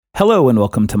Hello and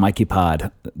welcome to Mikey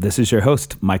Pod. This is your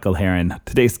host, Michael Herron.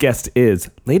 Today's guest is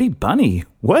Lady Bunny.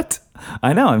 What?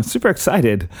 I know, I'm super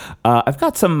excited. I've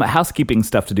got some housekeeping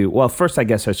stuff to do. Well, first, I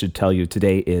guess I should tell you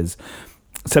today is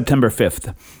September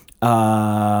 5th.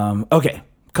 Okay,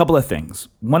 couple of things.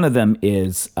 One of them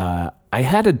is I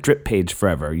had a drip page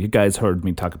forever. You guys heard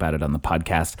me talk about it on the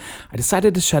podcast. I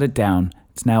decided to shut it down.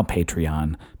 It's now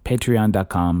Patreon.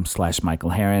 Patreon.com/Michael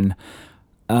Herron.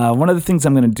 One of the things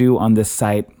I'm going to do on this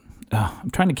site,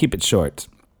 I'm trying to keep it short.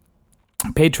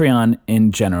 Patreon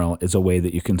in general is a way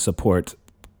that you can support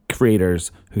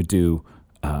creators who do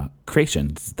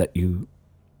creations that you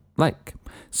like.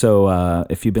 So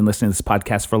if you've been listening to this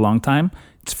podcast for a long time,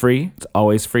 it's free. It's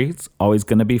always free. It's always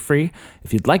going to be free.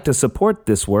 If you'd like to support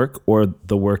this work or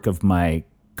the work of my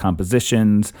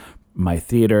compositions, my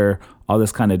theater, all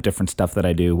this kind of different stuff that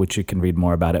I do, which you can read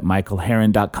more about at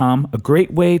michaelherron.com. A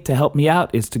great way to help me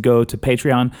out is to go to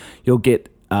Patreon. You'll get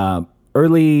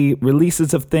early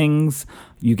releases of things.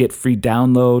 You get free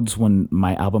downloads when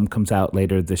my album comes out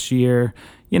later this year.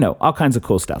 You know, all kinds of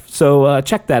cool stuff. So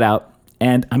check that out.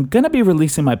 And I'm going to be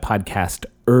releasing my podcast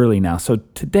early now. So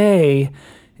today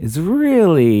is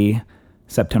really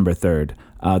September 3rd.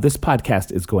 This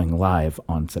podcast is going live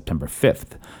on September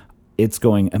 5th. It's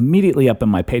going immediately up on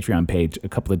my Patreon page a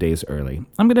couple of days early.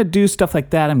 I'm going to do stuff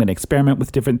like that. I'm going to experiment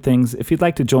with different things. If you'd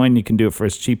like to join, you can do it for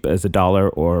as cheap as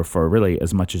 $1 or for really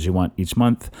as much as you want each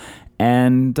month.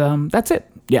 And that's it.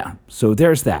 Yeah, so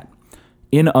there's that.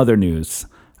 In other news,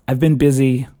 I've been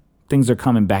busy. Things are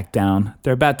coming back down.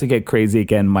 They're about to get crazy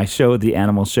again. My show, The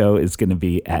Animal Show, is going to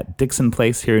be at Dixon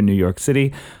Place here in New York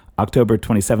City, October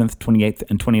 27th, 28th,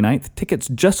 and 29th. Tickets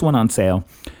just went on sale.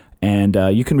 And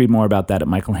you can read more about that at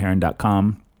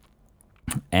michaelherron.com.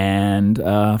 And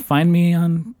find me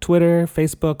on Twitter,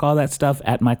 Facebook, all that stuff,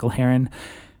 at Michael Herron.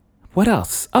 What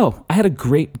else? Oh, I had a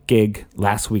great gig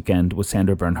last weekend with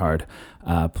Sandra Bernhard,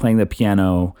 playing the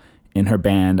piano in her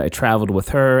band. I traveled with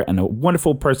her and a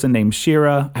wonderful person named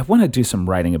Shira. I want to do some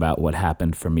writing about what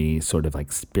happened for me sort of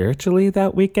like spiritually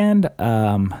that weekend.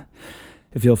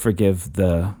 If you'll forgive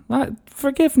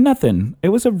forgive nothing. It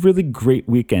was a really great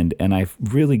weekend, and I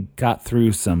really got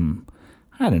through some,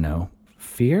 I don't know,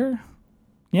 fear?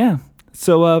 Yeah.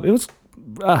 So it was,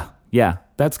 yeah,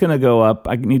 that's going to go up.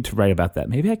 I need to write about that.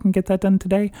 Maybe I can get that done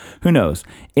today. Who knows?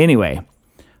 Anyway.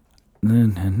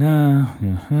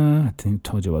 I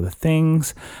told you other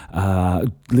things.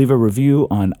 Leave a review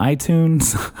on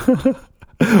iTunes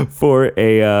for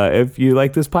if you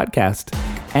like this podcast.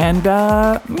 And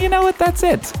you know what? That's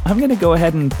it. I'm going to go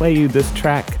ahead and play you this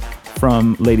track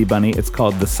from Lady Bunny. It's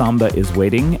called The Samba Is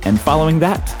Waiting. And following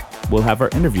that, we'll have our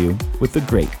interview with the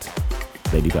great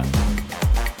Lady Bunny.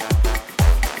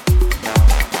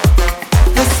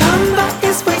 The samba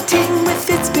is waiting with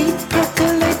its beat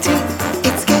percolating.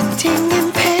 It's getting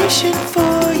impatient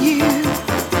for you.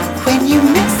 When you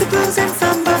mix the blues and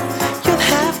samba, you'll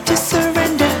have to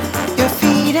surrender your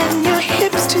feet and your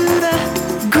hips to the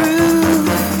groove.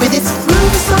 With its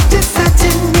groove soft as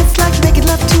satin, it's like making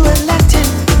love to a Latin.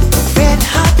 Red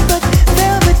hot but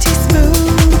velvety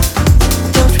smooth.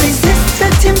 Don't resist the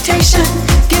temptation,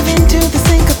 give in to the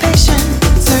syncopation.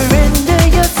 Surrender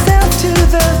yourself to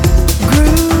the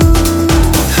groove.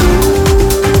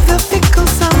 Ooh, the fickle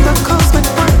samba calls but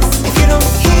once. If you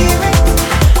don't hear it,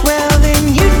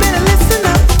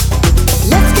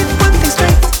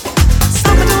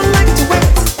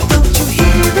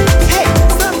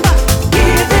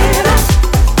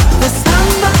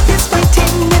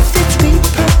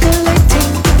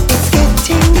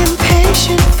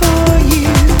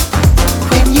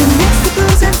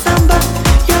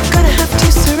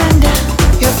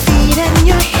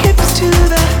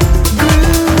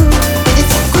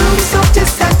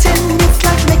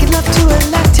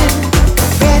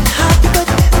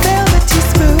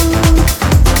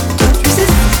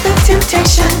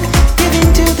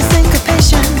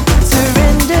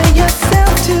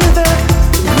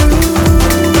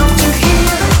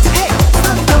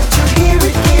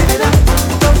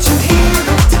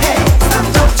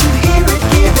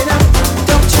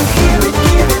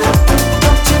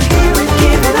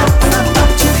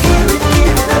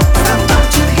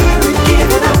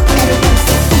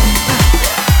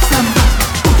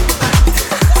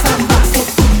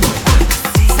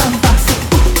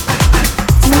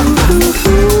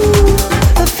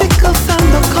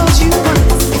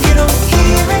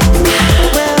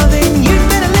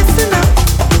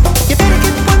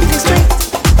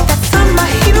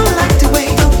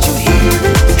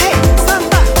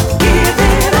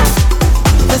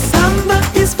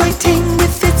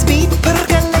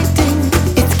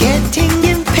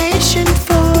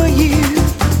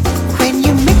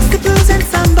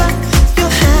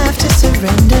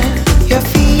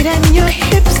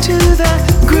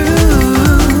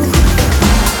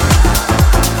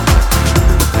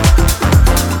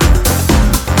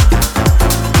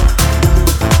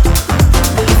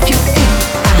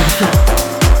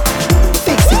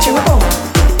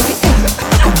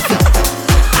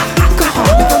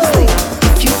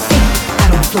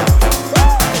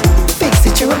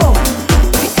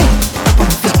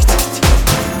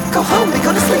 we're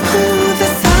gonna sleep through the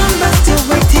samba, still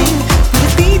waiting with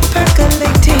the beat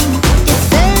percolating. It's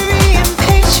very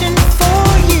impatient for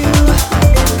you.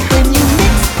 When you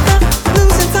mix the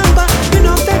blues and samba, you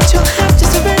know that you'll have to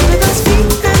surrender those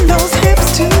feet and those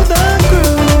hips to the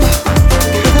groove.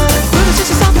 The groove is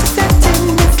just a soft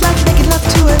setting. It's like making love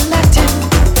to a Latin.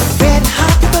 Red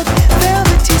hot but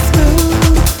velvety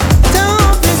smooth.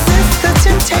 Don't resist the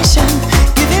temptation.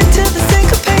 Give in to the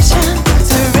syncopation.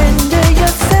 Surrender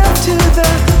yourself to the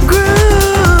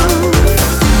groove.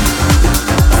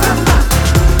 Samba.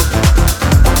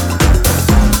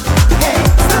 Hey,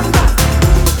 samba.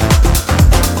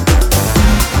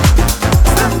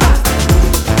 Samba.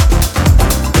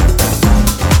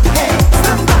 Hey,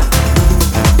 samba.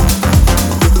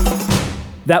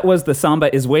 That was The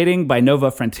Samba is Waiting by Nova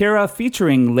Frontiera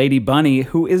featuring Lady Bunny,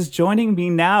 who is joining me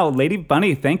now. Lady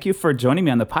Bunny, thank you for joining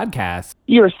me on the podcast.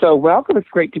 You're so welcome. It's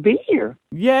great to be here.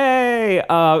 Yay!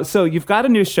 So you've got a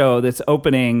new show that's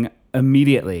opening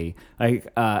immediately.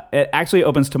 It actually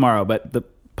opens tomorrow, but the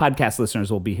podcast listeners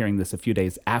will be hearing this a few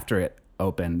days after it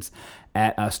opens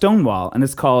at Stonewall, and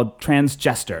it's called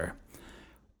Transgester.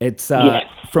 It's Yes.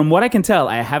 From what I can tell,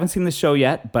 I haven't seen the show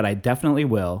yet, but I definitely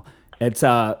will. It's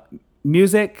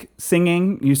music,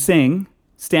 singing. You sing,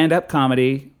 stand-up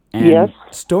comedy, and Yes.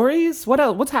 stories. What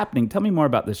else? What's happening? Tell me more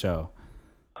about the show.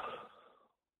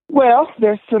 Well,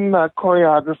 there's some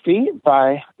choreography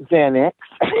by Xanax,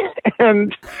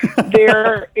 and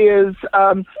there is,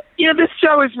 this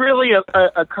show is really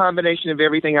a combination of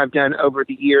everything I've done over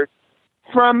the years,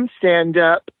 from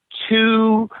stand-up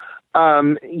to,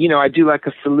 I do like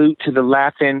a salute to the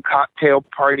Latin cocktail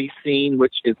party scene,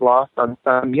 which is lost on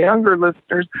some younger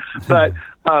listeners, but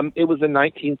it was a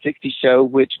 1960 show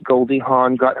which Goldie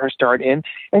Hawn got her start in,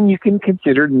 and you can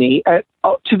consider me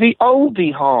to the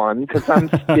oldie Hawn because I'm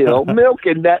still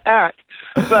milking that act.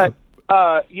 But,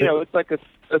 it's like a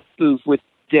spoof with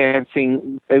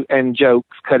dancing and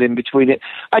jokes cut in between it.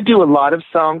 I do a lot of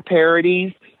song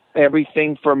parodies,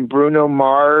 everything from Bruno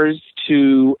Mars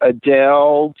to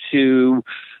Adele to,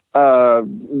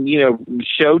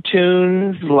 show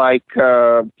tunes like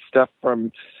stuff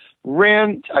from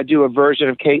Rent. I do a version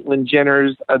of Caitlyn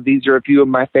Jenner's These Are a Few of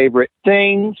My Favorite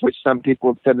Things, which some people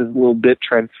have said is a little bit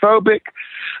transphobic,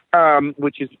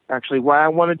 which is actually why I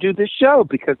want to do this show,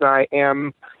 because I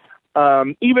am,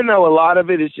 even though a lot of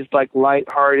it is just like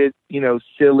lighthearted,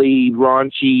 silly,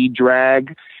 raunchy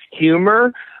drag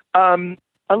humor,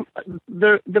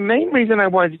 the main reason I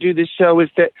wanted to do this show is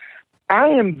that I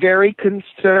am very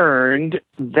concerned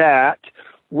that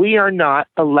we are not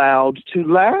allowed to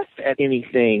laugh at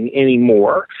anything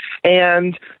anymore.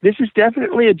 And this is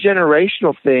definitely a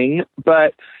generational thing,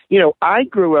 but, I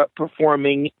grew up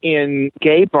performing in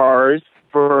gay bars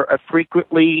for a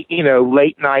frequently,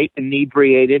 late night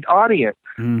inebriated audience.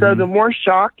 Mm-hmm. So the more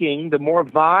shocking, the more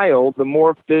vile, the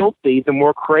more filthy, the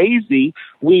more crazy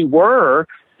we were,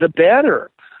 the better.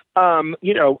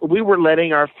 We were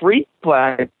letting our freak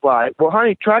flag fly. Well,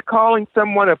 honey, try calling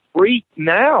someone a freak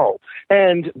now,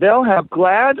 and they'll have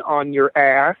GLAAD on your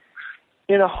ass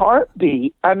in a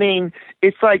heartbeat. I mean,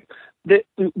 it's like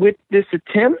with this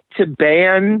attempt to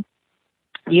ban,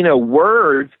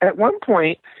 words, at one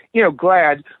point,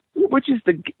 GLAAD, which is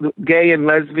the Gay and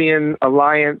Lesbian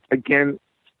Alliance Against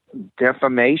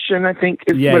Defamation, I think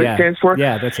is what it stands for.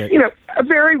 Yeah, that's it. A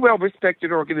very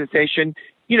well-respected organization,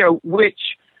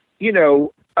 which,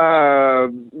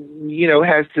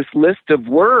 has this list of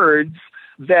words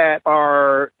that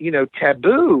are,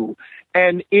 taboo,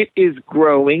 and it is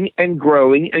growing and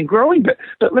growing and growing. But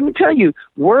let me tell you,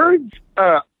 words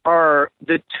are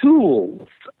the tools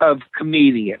of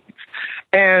comedians,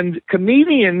 and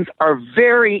comedians are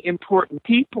very important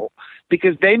people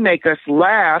because they make us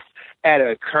laugh at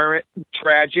a current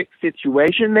tragic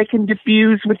situation. They can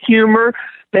diffuse with humor.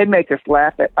 They make us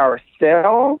laugh at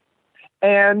ourselves.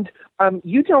 And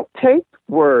you don't take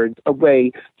words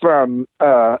away from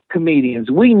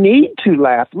comedians. We need to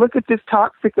laugh. Look at this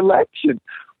toxic election.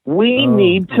 We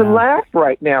need to laugh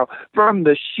right now. From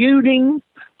the shootings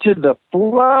to the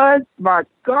floods, my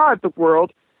God, the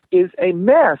world is a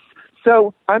mess.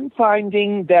 So I'm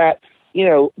finding that,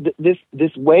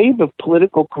 this wave of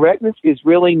political correctness is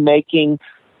really making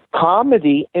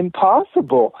comedy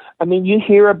impossible. I mean, you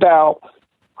hear about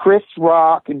Chris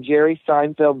Rock and Jerry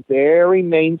Seinfeld, very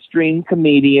mainstream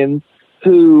comedians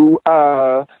who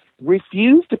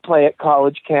refuse to play at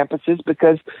college campuses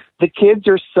because the kids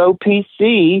are so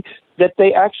PC that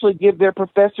they actually give their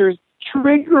professors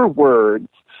trigger words,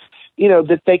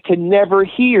 that they can never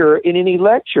hear in any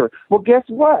lecture. Well, guess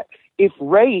what? If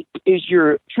rape is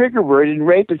your trigger word, and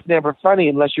rape is never funny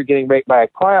unless you're getting raped by a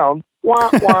clown, Wah,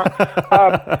 wah.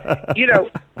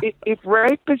 If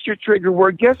rape is your trigger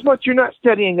word, guess what? You're not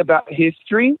studying about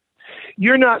history.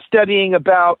 You're not studying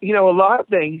about, a lot of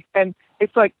things. And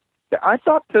it's like, I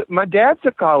thought that my dad's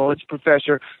a college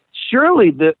professor.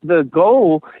 Surely the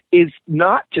goal is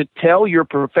not to tell your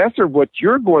professor what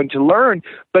you're going to learn,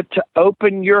 but to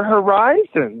open your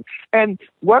horizon. And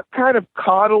what kind of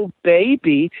coddled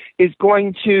baby is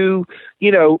going to,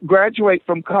 graduate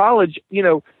from college,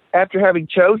 after having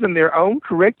chosen their own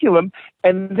curriculum?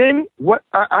 And then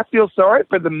I feel sorry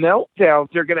for the meltdowns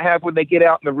they're going to have when they get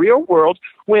out in the real world,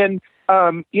 when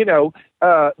you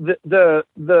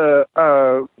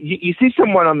see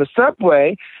someone on the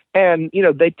subway, and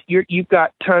you've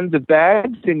got tons of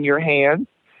bags in your hands,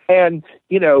 and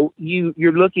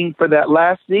you're looking for that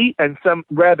last seat, and some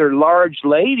rather large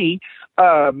lady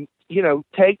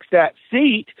takes that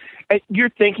seat, and you're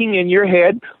thinking in your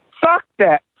head, fuck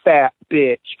that fat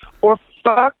bitch, or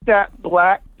fuck that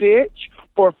black bitch,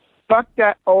 or fuck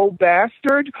that old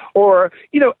bastard, or,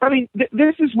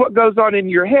 this is what goes on in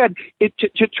your head.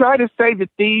 To try to say that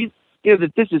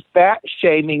that this is fat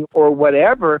shaming or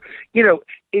whatever,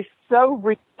 is so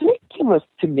ridiculous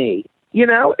to me.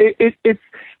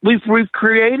 We've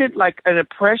created like an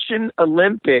oppression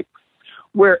Olympics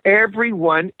where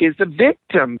everyone is a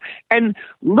victim. And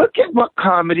look at what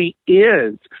comedy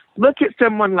is. Look at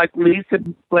someone like Lisa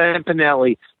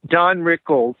Lampanelli, Don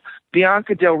Rickles,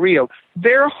 Bianca Del Rio.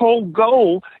 Their whole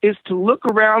goal is to look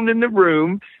around in the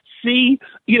room, see,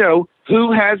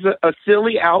 who has a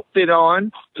silly outfit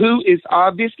on, who is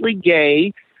obviously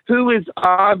gay, who is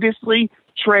obviously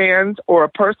trans or a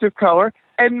person of color,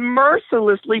 and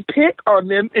mercilessly pick on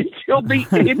them until the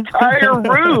entire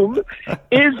room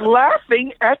is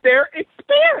laughing at their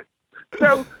expense.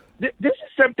 So this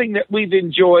is something that we've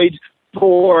enjoyed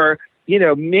for,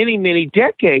 many, many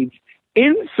decades,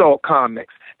 insult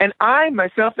comics. And I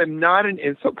myself am not an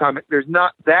insult comic. There's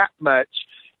not that much,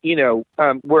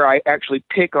 where I actually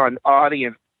pick on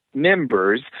audience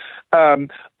members.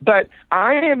 But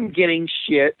I am getting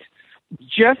shit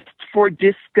just for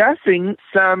discussing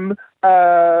some,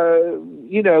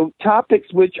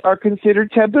 topics which are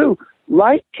considered taboo,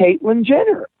 like Caitlyn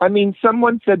Jenner. I mean,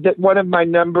 someone said that one of my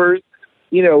numbers,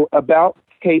 about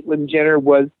Caitlyn Jenner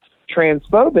was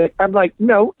transphobic. I'm like,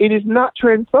 no, it is not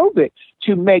transphobic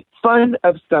to make fun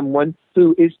of someone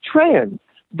who is trans.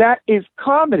 That is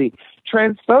comedy.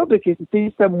 Transphobic is to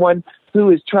see someone who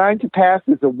is trying to pass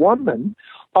as a woman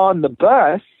on the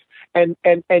bus and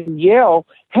yell,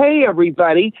 "Hey,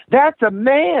 everybody, that's a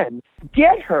man.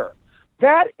 Get her."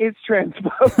 That is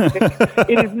transphobic.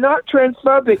 It is not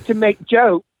transphobic to make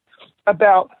jokes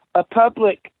about a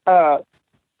public,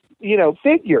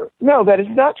 figure. No, that is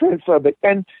not transphobic.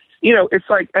 And, it's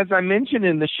like, as I mentioned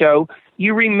in the show,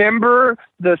 you remember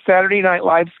the Saturday Night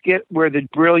Live skit where the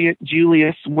brilliant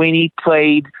Julia Sweeney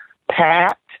played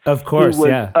Pat? Of course, who was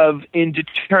yeah. Of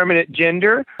indeterminate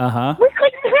gender. Uh-huh. We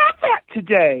couldn't have that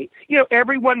today.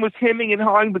 Everyone was hemming and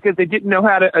hawing because they didn't know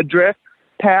how to address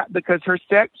Pat because her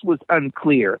sex was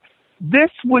unclear. This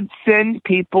would send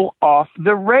people off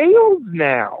the rails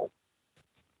now.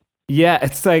 Yeah,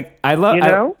 it's like I love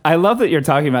that you're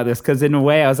talking about this, because in a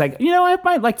way I was like, I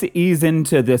might like to ease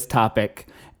into this topic,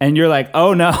 and you're like,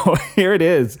 oh no, here it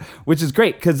is, which is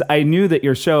great, because I knew that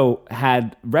your show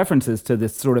had references to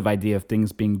this sort of idea of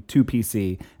things being too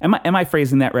PC. Am I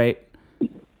phrasing that right?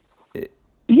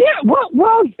 Yeah,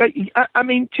 well, I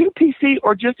mean, too PC,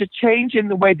 or just a change in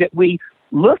the way that we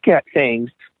look at things.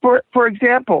 For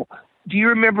example, do you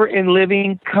remember in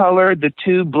Living Color the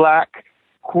two black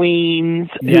queens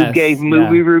who gave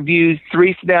movie reviews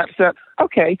 3 snaps up?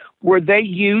 Okay, were they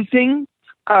using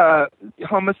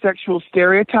homosexual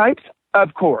stereotypes?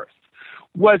 Of course.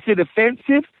 Was it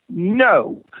offensive?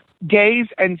 No. Gays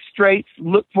and straights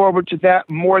look forward to that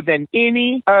more than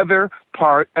any other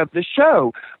part of the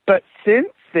show. But since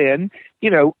then,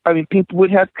 people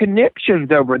would have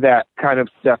conniptions over that kind of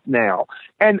stuff now.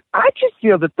 And I just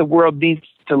feel that the world needs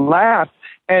to laugh,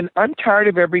 and I'm tired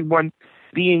of everyone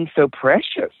being so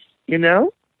precious,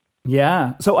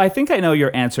 Yeah. So I think I know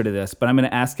your answer to this, but I'm going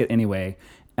to ask it anyway.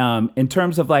 In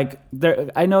terms of I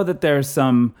know that there's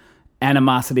some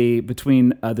animosity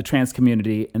between the trans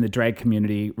community and the drag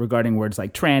community regarding words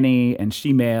like tranny and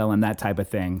she-male and that type of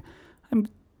thing.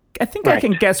 I think I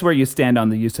can guess where you stand on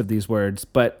the use of these words,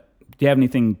 but do you have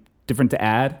anything different to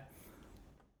add?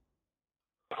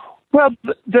 Well,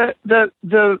 the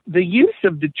use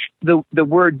of the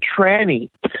word tranny,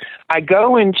 I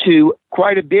go into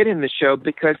quite a bit in the show,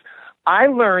 because I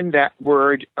learned that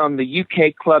word on the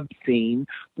UK club scene,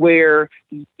 where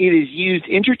it is used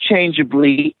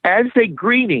interchangeably as a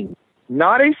greeting,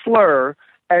 not a slur,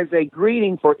 as a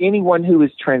greeting for anyone who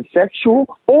is transsexual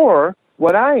or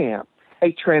what I am,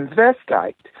 a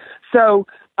transvestite. So,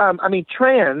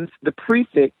 trans, the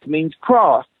prefix means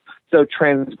cross. So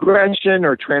transgression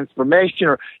or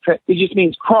transformation, it just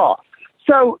means cross.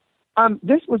 So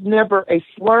this was never a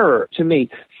slur to me.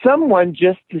 Someone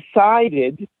just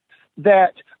decided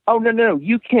that, oh, no,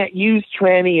 you can't use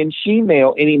tranny and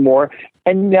she-male anymore,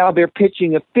 and now they're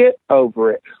pitching a fit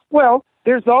over it. Well,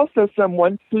 there's also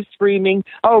someone who's screaming,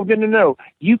 oh, no,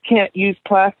 you can't use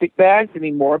plastic bags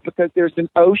anymore because there's an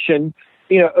ocean,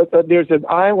 there's an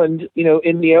island,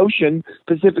 in the ocean,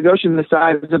 Pacific Ocean, the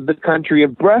size of the country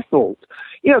of Brussels.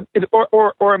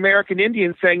 Or American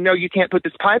Indians saying, no, you can't put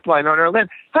this pipeline on our land.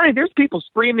 Honey, there's people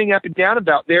screaming up and down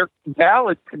about their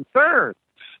valid concerns.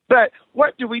 But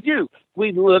what do?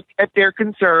 We look at their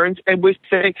concerns and we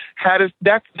say,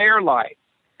 that's their life.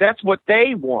 That's what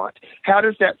they want. How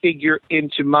does that figure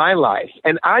into my life?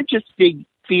 And I just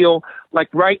feel like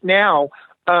right now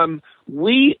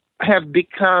we have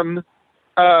become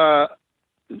the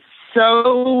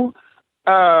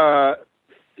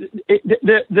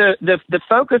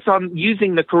focus on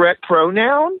using the correct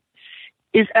pronoun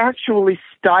is actually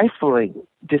stifling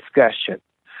discussion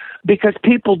because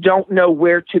people don't know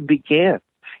where to begin.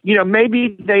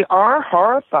 Maybe they are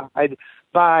horrified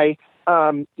by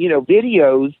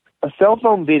videos, cell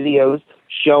phone videos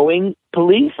showing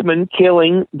policemen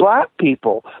killing black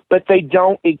people, but they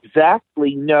don't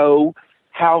exactly know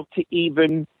how to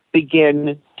even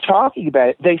begin talking about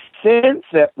it. They sense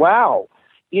that, wow,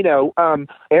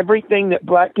 everything that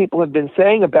black people have been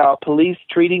saying about police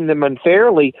treating them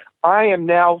unfairly, I am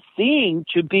now seeing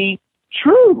to be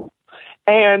true.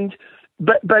 And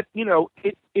But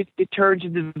it turns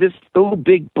into this little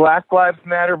big Black Lives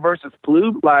Matter versus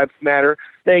Blue Lives Matter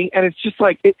thing, and it's just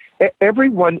like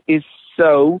everyone is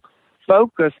so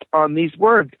focused on these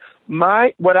words.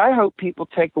 What I hope people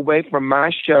take away from my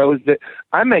show is that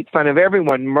I make fun of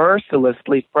everyone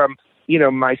mercilessly, from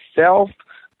myself,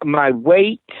 my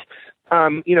weight,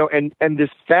 and this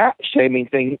fat shaming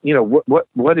thing.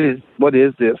 What is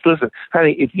this? Listen,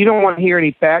 honey, if you don't want to hear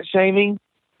any fat shaming,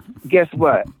 guess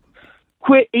what?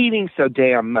 Quit eating so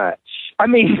damn much. I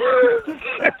mean,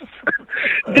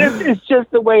 this is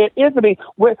just the way it is. I mean,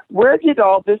 where did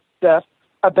all this stuff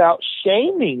about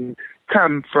shaming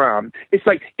come from? It's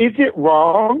like, is it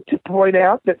wrong to point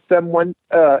out that someone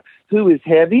who is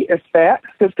heavy is fat?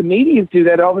 Because comedians do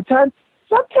that all the time.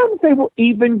 Sometimes they will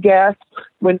even gasp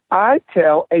when I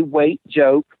tell a weight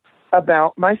joke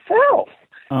about myself.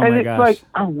 Oh and my it's gosh. like,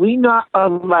 are we not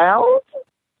allowed?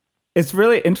 It's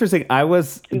really interesting. I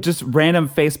was just random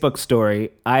Facebook story.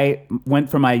 I went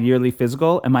for my yearly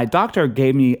physical and my doctor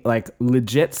gave me like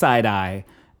legit side eye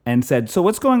and said, so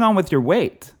what's going on with your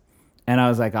weight? And I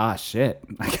was like, shit,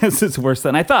 I guess it's worse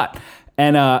than I thought.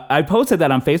 And I posted that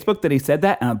on Facebook that he said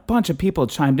that, and a bunch of people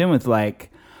chimed in with like,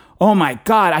 oh my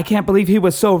God, I can't believe he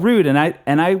was so rude. And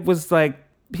I was like,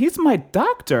 he's my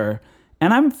doctor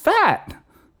and I'm fat.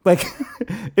 Like,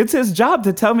 it's his job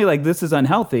to tell me like, this is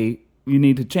unhealthy. You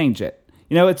need to change it.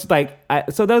 It's like,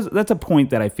 that's a point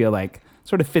that I feel like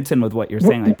sort of fits in with what you're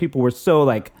saying. Like, people were so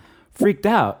like freaked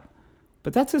out,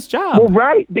 but that's his job. Well,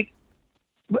 right.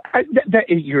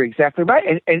 You're exactly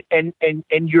right. And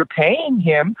you're paying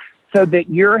him so that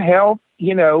your health,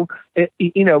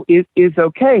 is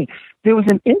okay. There was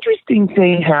an interesting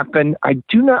thing happened. I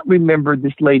do not remember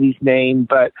this lady's name,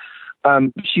 but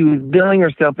she was billing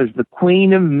herself as the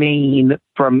Queen of Mean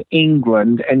from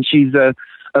England, and she's a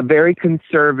very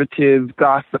conservative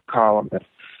gossip columnist.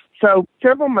 So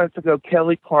several months ago,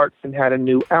 Kelly Clarkson had a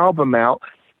new album out,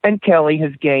 and Kelly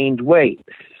has gained weight.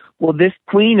 Well, this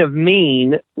Queen of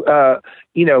Mean,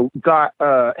 got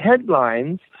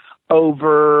headlines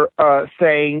over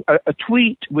saying a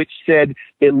tweet which said,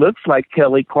 it looks like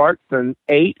Kelly Clarkson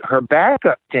ate her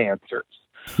backup dancers.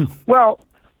 Well,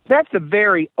 that's a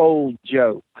very old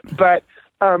joke, but,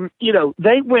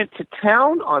 they went to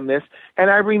town on this,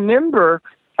 and I remember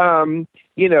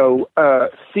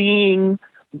seeing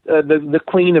the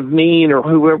Queen of Mean,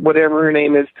 or whatever her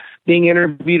name is, being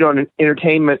interviewed on an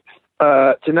Entertainment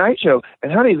Tonight Show.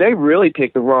 And honey, they really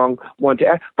picked the wrong one to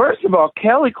ask. First of all,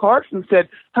 Kelly Clarkson said,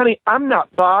 honey, I'm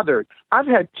not bothered. I've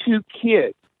had 2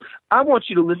 kids. I want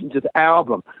you to listen to the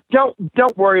album.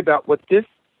 Don't worry about what this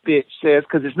bitch says,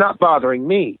 because it's not bothering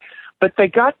me. But they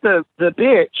got the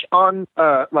bitch on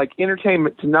like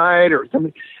Entertainment Tonight or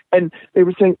something, and they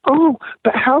were saying, oh,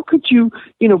 but how could you,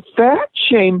 fat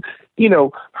shame,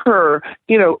 her,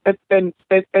 and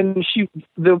she,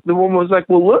 the woman was like,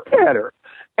 well, look at her.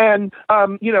 And,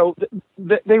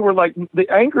 they were like, the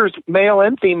anchors, male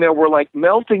and female, were like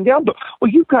melting down. But,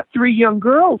 well, you've got 3 young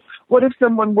girls. What if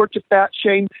someone were to fat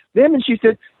shame them? And she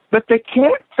said, but they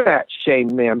can't fat shame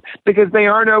them because they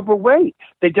aren't overweight.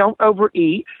 They don't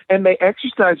overeat, and they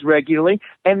exercise regularly,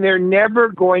 and they're never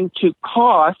going to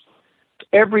cost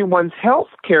everyone's health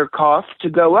care costs to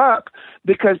go up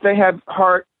because they have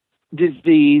heart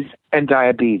disease and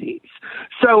diabetes.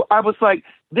 So I was like,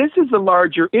 this is a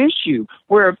larger issue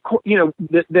where, of course,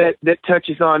 that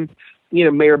touches on,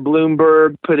 Mayor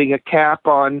Bloomberg putting a cap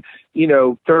on,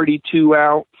 32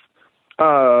 ounce,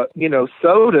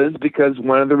 sodas, because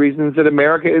one of the reasons that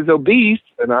America is obese,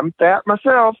 and I'm fat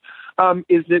myself,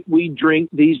 is that we drink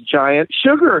these giant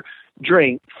sugar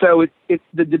drinks. So it's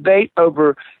the debate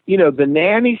over, the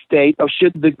nanny state of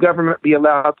should the government be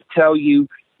allowed to tell you,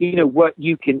 what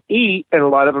you can eat. And a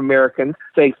lot of Americans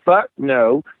say, fuck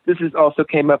no. This is also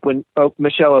came up when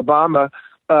Michelle Obama,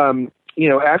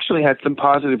 actually had some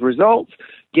positive results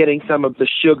getting some of the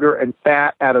sugar and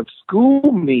fat out of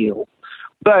school meals.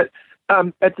 But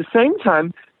at the same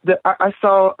time, I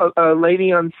saw a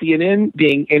lady on CNN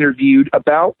being interviewed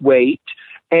about weight,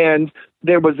 and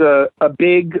there was a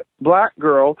big black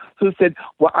girl who said,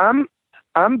 well,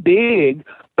 I'm big,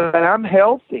 but I'm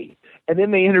healthy. And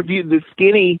then they interviewed the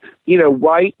skinny,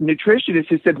 white nutritionist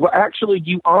who said, well, actually,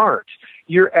 you aren't.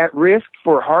 You're at risk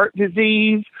for heart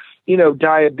disease.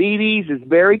 Diabetes is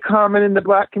very common in the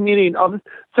black community and all this.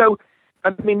 So,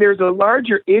 there's a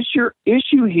larger issue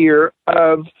here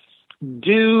of,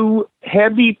 do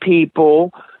heavy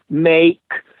people make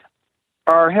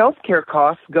our healthcare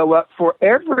costs go up for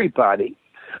everybody?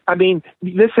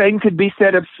 The same could be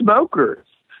said of smokers.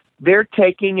 They're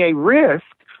taking a risk,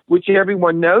 which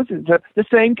everyone knows. The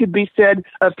same could be said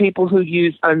of people who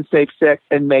use unsafe sex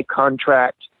and may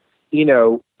contract,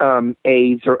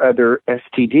 AIDS or other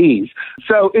STDs.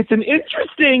 So it's an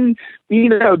interesting,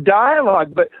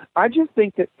 dialogue, but I just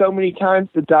think that so many times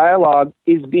the dialogue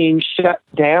is being shut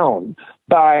down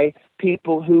by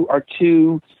people who are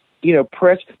too,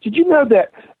 pressed. Did you know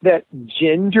that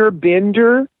gender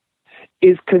bender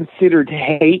is considered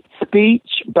hate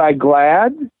speech by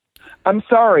GLAAD? I'm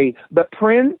sorry, but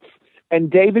Prince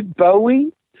and David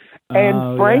Bowie and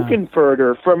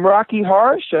Frankenfurter from Rocky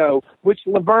Horror Show, which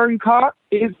Laverne Cox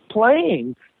is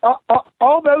playing.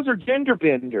 All those are gender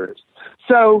benders.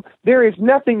 So there is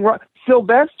nothing wrong.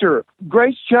 Sylvester,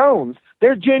 Grace Jones,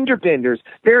 they're gender benders.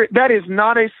 That is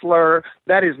not a slur.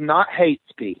 That is not hate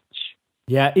speech.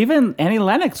 Yeah, even Annie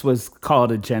Lennox was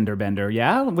called a gender bender.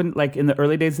 Yeah, when in the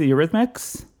early days of the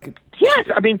Eurythmics. Yes,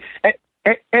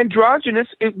 androgynous,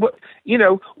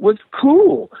 was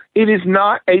cool. It is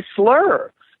not a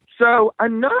slur. So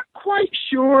I'm not quite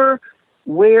sure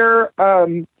where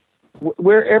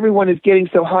everyone is getting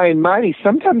so high and mighty.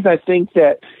 Sometimes I think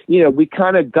that, we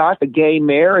kind of got the gay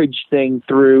marriage thing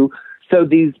through. So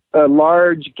these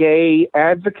large gay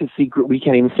advocacy group, we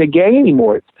can't even say gay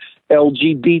anymore. It's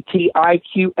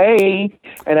LGBTIQA,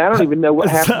 and I don't even know what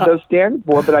half of those stand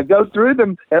for, but I go through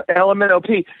them,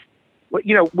 LMNOP.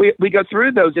 We go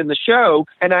through those in the show,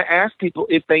 and I ask people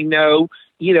if they know,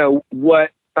 what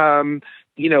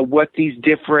these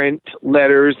different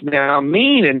letters now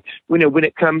mean. And, when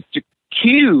it comes to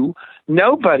Q,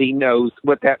 nobody knows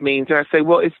what that means. And I say,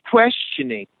 well, it's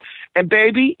questioning. And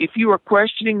baby, if you are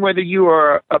questioning whether you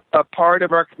are a part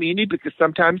of our community, because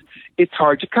sometimes it's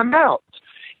hard to come out.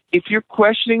 If you're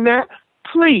questioning that,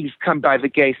 please come by the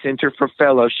Gay Center for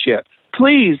Fellowship.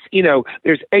 Please,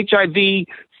 there's HIV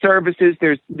services,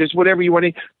 there's whatever you want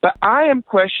to. But I am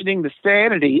questioning the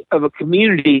sanity of a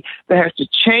community that has to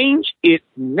change its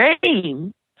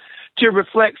name to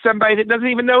reflect somebody that doesn't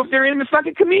even know if they're in the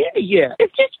fucking community yet.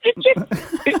 It's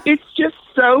just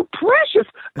so precious.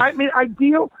 I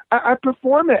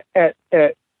perform at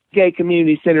gay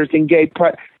community centers and gay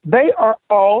pride. They are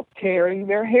all tearing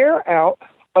their hair out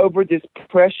over this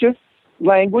precious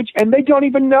language, and they don't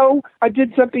even know. I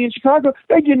did something in Chicago.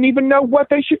 They didn't even know what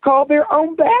they should call their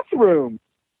own bathroom.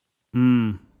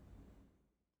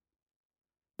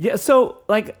 Yeah. So,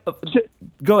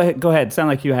 go ahead. Sound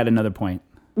like you had another point.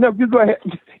 No, you go ahead.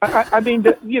 I'm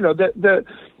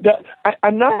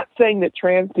not saying that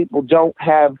trans people don't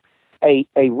have a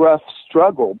rough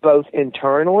struggle, both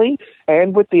internally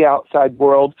and with the outside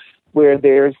world, where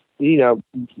there's,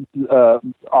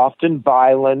 often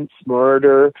violence,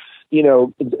 murder. They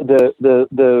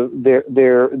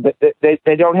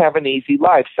don't have an easy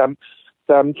life. Some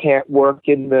can't work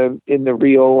in the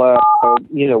real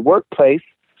workplace.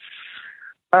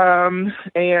 So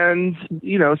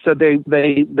they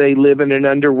live in an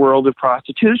underworld of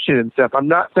prostitution and stuff. I'm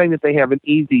not saying that they have an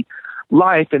easy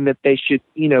life and that they should,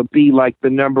 be like the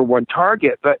number one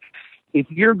target. But if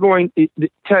you're going,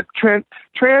 trans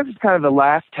is kind of the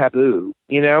last taboo.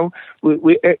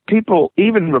 People,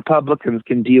 even Republicans,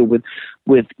 can deal with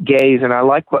gays, and I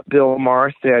like what Bill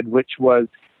Maher said, which was,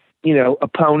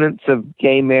 opponents of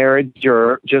gay marriage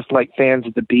are just like fans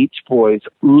of the Beach Boys,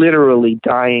 literally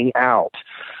dying out.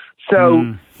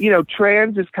 So,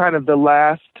 trans is kind of the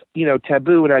last,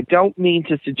 taboo, and I don't mean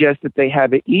to suggest that they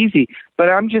have it easy, but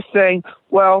I'm just saying,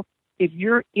 well, if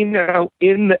you're, in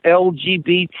the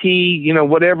LGBT,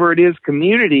 whatever it is,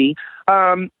 community,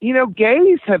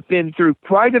 gays have been through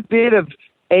quite a bit of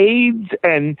AIDS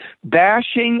and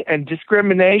bashing and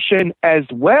discrimination as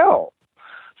well.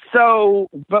 So,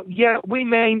 but yet we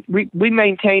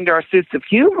maintained our sense of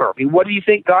humor. I mean, what do you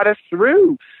think got us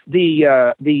through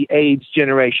the AIDS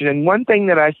generation? And one thing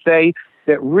that I say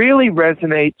that really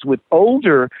resonates with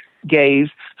older gays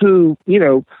who,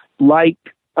 like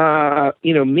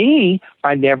me,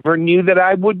 I never knew that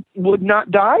I would not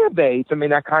die of AIDS. I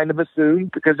mean, I kind of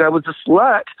assumed because I was a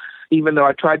slut, even though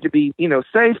I tried to be,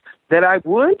 safe, that I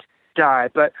would die.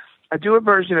 But I do a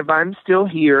version of I'm Still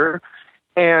Here.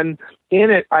 And in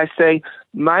it, I say,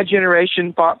 my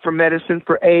generation fought for medicine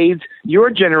for AIDS. Your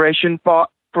generation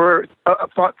fights over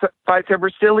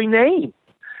silly names.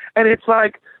 And it's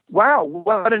like, wow,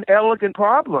 what an elegant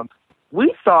problem.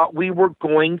 We thought we were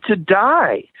going to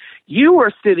die. You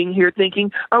are sitting here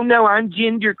thinking, oh, no, I'm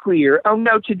genderqueer. Oh,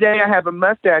 no, today I have a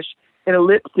mustache and a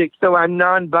lipstick, so I'm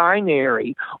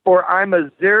non-binary. Or I'm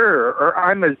a zer, or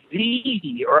I'm a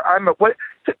Z, or I'm a what.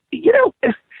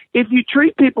 If you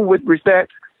treat people with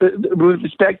respect,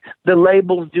 the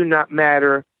labels do not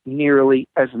matter nearly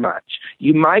as much.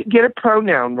 You might get a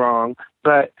pronoun wrong,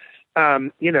 but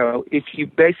if you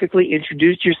basically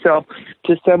introduce yourself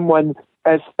to someone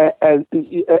as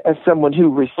someone who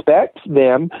respects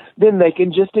them, then they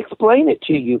can just explain it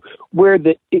to you. Where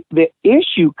the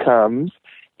issue comes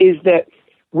is that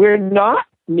we're not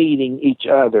meeting each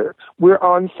other. We're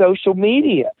on social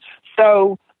media,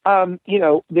 so.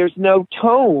 There's no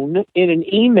tone in an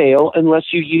email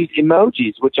unless you use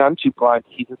emojis, which I'm too blind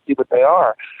to even see what they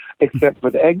are, except for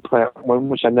the eggplant one,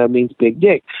 which I know means big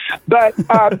dick. But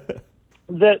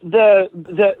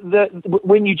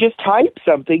when you just type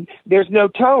something, there's no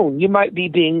tone. You might be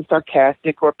being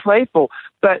sarcastic or playful,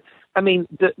 but I mean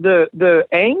the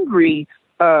angry.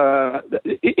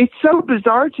 It's so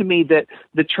bizarre to me that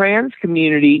the trans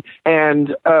community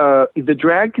and the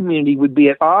drag community would be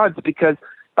at odds because.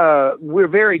 We're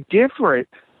very different,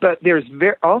 but there's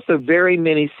also very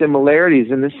many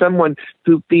similarities. And as someone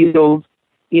who feels,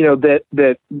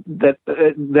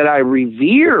 that I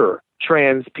revere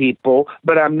trans people,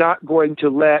 but I'm not going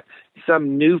to let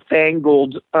some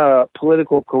newfangled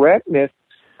political correctness,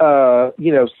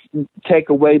 take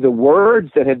away the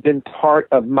words that have been part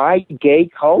of my gay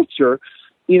culture.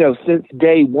 Since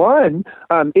day one,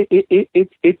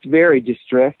 it's very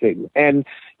distressing. And,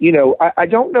 I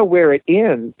don't know where it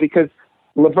ends because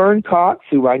Laverne Cox,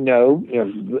 who I know,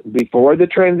 before the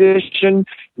transition,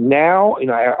 now,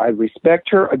 I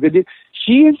respect her.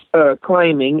 She is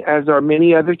claiming, as are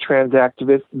many other trans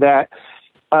activists, that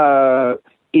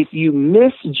if you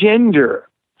misgender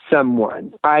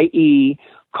someone, i.e.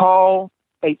 call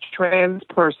a trans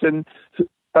person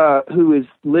who is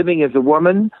living as a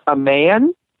woman, a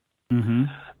man,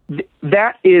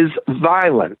 that is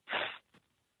violence.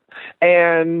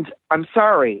 And I'm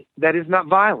sorry, that is not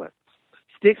violence.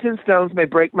 Sticks and stones may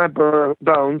break my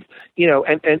bones,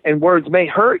 and words may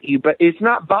hurt you, but it's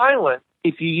not violent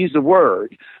if you use a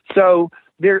word. So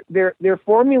they're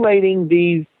formulating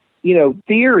these,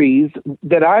 theories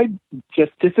that I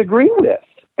just disagree with.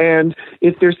 And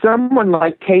if there's someone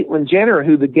like Caitlyn Jenner,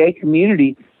 who the gay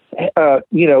community,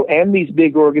 and these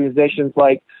big organizations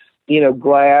like,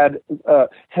 GLAAD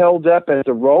held up as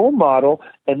a role model,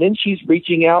 and then she's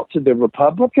reaching out to the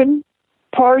Republican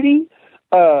Party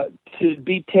to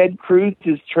be Ted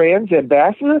Cruz's trans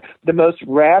ambassador, the most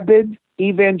rabid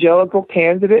evangelical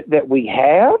candidate that we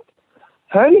have.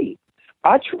 Honey,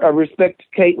 I respect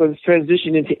Caitlyn's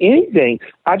transition into anything.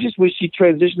 I just wish she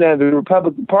transitioned out of the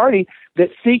Republican Party that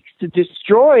seeks to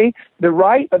destroy the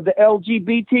right of the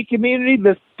LGBT community.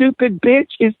 The stupid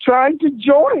bitch is trying to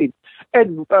join.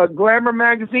 And Glamour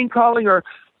magazine calling her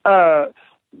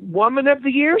Woman of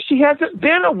the Year. She hasn't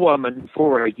been a woman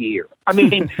for a year. I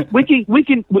mean,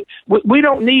 we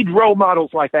don't need role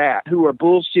models like that who are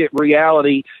bullshit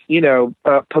reality,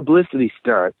 publicity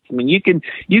stunts. I mean, you can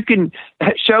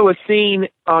show a scene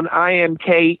on I Am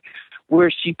Kate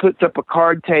where she puts up a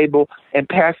card table and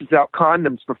passes out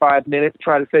condoms for 5 minutes,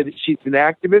 try to say that she's an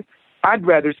activist. I'd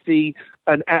rather see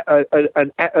an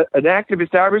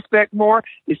activist I respect more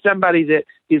is somebody that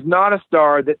is not a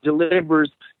star that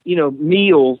delivers,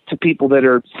 meals to people that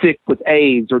are sick with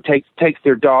AIDS or takes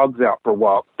their dogs out for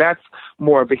walks. That's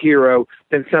more of a hero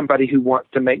than somebody who wants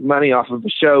to make money off of a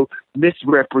show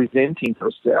misrepresenting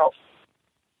herself.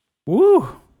 Woo.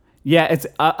 Yeah, it's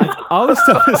all this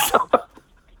stuff is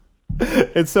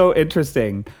it's so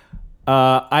interesting.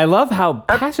 I love how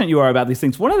passionate you are about these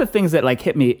things. One of the things that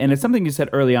hit me, and it's something you said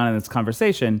early on in this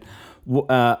conversation.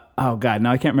 Oh God,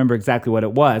 now I can't remember exactly what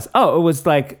it was. Oh, it was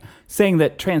saying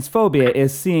that transphobia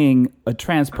is seeing a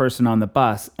trans person on the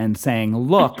bus and saying,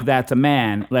 "Look, that's a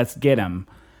man. Let's get him."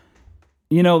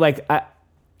 A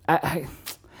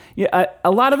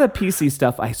lot of the PC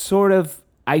stuff,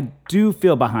 I do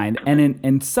feel behind, and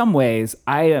in some ways,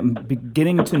 I am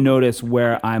beginning to notice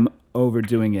where I'm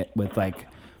overdoing it with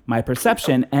my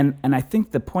perception, and I think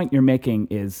the point you're making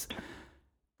is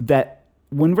that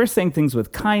when we're saying things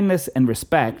with kindness and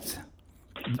respect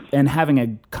and having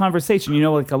a conversation,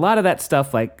 a lot of that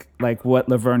stuff, like what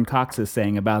Laverne Cox is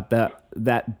saying about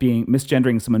that being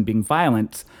misgendering someone being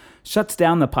violent, shuts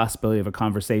down the possibility of a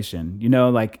conversation.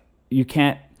 You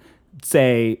can't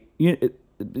say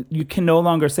you can no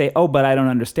longer say, "Oh, but I don't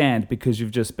understand," because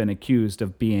you've just been accused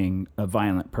of being a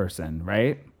violent person,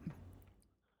 right?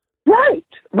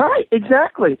 Right,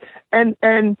 exactly. And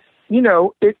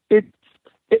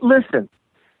listen,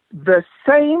 the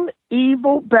same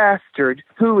evil bastard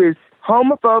who is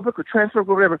homophobic or transphobic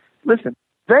or whatever, listen,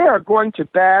 they are going to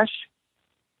bash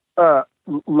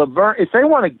Laverne. If they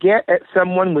want to get at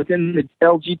someone within the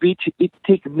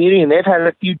LGBT community and they've had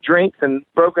a few drinks and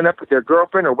broken up with their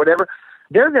girlfriend or whatever,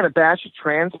 they're going to bash a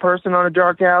trans person on a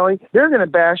dark alley. They're going to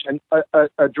bash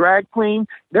a drag queen.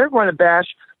 They're going to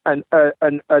bash an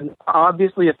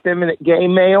obviously effeminate gay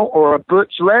male or a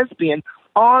butch lesbian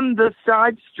on the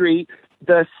side street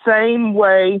the same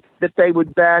way that they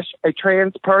would bash a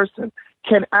trans person.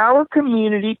 Can our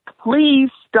community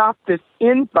please stop this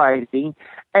infighting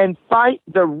and fight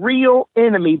the real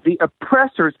enemy, the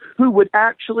oppressors who would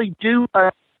actually do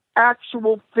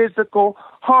actual physical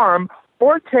harm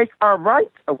or take our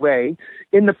rights away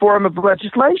in the form of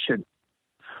legislation?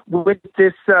 With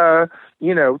this,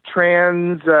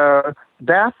 trans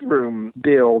bathroom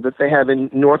bill that they have in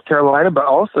North Carolina, but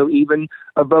also even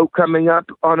a vote coming up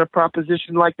on a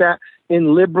proposition like that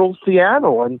in liberal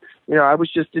Seattle. And, I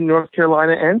was just in North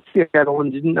Carolina and Seattle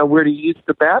and didn't know where to use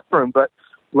the bathroom. But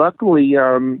luckily,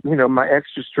 my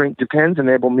extra strength Depends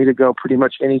enable me to go pretty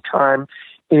much anytime,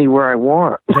 anywhere I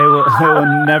want. They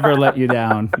will never let you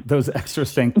down. Those extra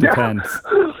strength Depends.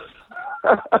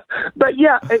 But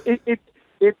yeah,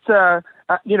 to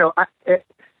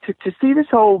see this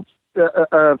whole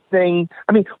thing.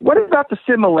 I mean, what about the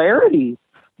similarities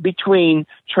between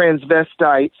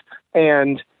transvestites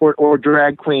and or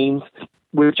drag queens,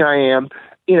 which I am,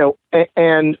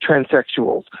 and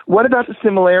transsexuals? What about the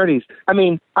similarities? I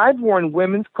mean, I've worn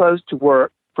women's clothes to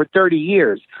work for 30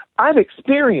 years. I've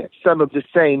experienced some of the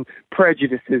same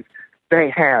prejudices they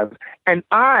have. And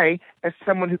I, as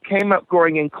someone who came up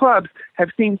growing in clubs,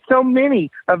 have seen so many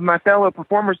of my fellow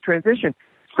performers transition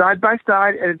side by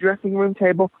side at a dressing room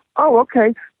table. Oh,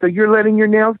 okay, so you're letting your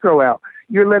nails grow out.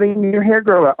 You're letting your hair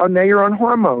grow out. Oh, now you're on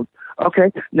hormones.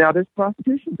 Okay, now there's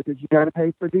prostitution because you got to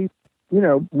pay for these,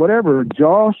 whatever,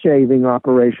 jaw shaving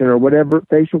operation or whatever,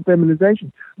 facial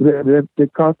feminization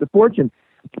that costs a fortune.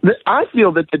 I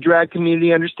feel that the drag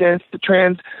community understands the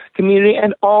trans community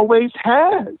and always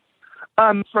has.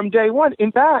 From day one.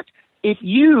 In fact, if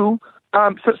you,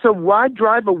 so why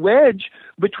drive a wedge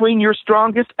between your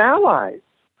strongest allies?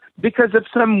 Because of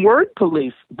some word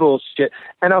police bullshit.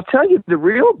 And I'll tell you the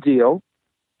real deal.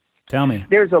 Tell me.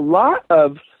 There's a lot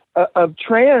of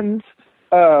trans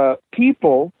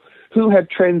people who have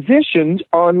transitioned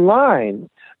online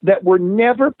that were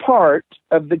never part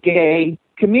of the gay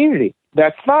community.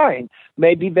 That's fine.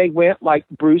 Maybe they went like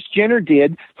Bruce Jenner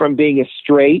did from being a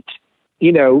straight,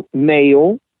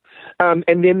 male, and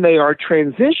then they are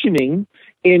transitioning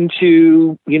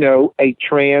into, a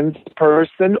trans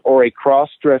person or a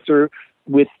cross-dresser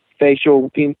with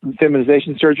facial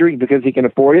feminization surgery because he can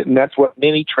afford it. And that's what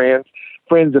many trans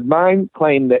friends of mine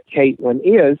claim that Caitlyn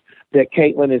is, that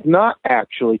Caitlyn is not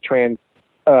actually transsexual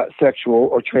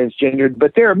or transgendered,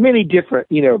 but there are many different,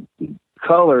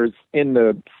 colors in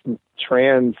the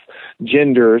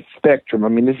transgender spectrum. I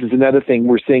mean, this is another thing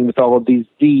we're seeing with all of these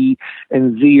Z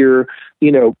and Zer,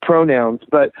 pronouns.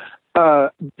 But I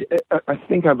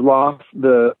think I've lost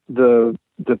the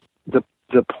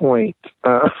the point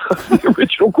of the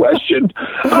original question.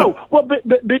 Oh, well, but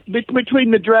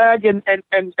between the drag and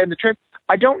the trans,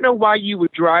 I don't know why you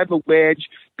would drive a wedge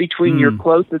between your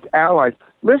closest allies.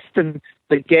 Listen,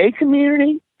 the gay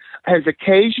community has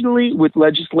occasionally, with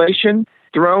legislation,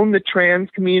 thrown the trans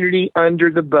community under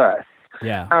the bus.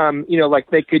 Yeah. Like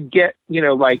they could get,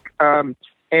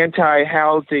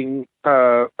 anti-housing,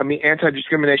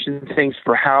 anti-discrimination things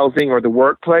for housing or the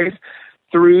workplace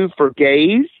through for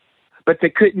gays, but they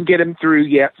couldn't get them through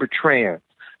yet for trans.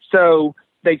 So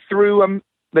they threw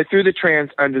the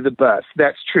trans under the bus.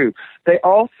 That's true. They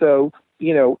also,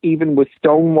 even with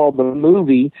Stonewall the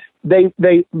movie,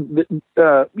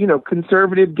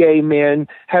 conservative gay men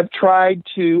have tried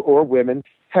to, or women,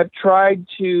 have tried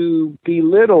to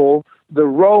belittle the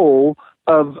role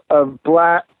of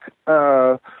black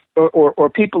or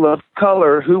people of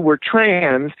color who were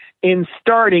trans in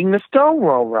starting the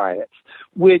Stonewall riots,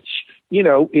 which,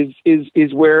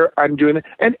 is where I'm doing it.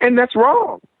 And that's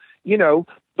wrong,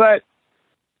 but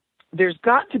there's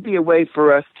got to be a way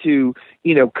for us to,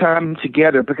 come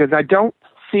together, because I don't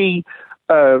see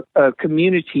a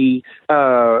community,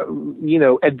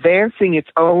 advancing its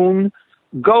own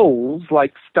goals,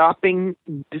 like stopping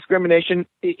discrimination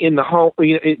in the home,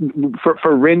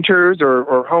 for renters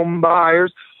or home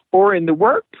buyers, or in the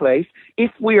workplace,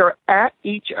 if we are at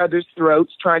each other's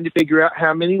throats trying to figure out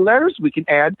how many letters we can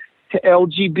add to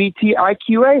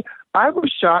LGBTIQA. I was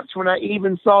shocked when I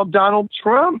even saw Donald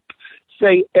Trump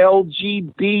say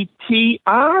LGBTI.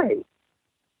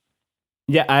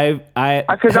 Yeah,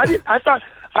 because I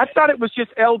thought it was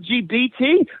just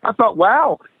LGBT. I thought,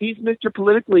 wow, he's Mr.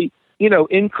 Politically,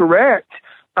 incorrect.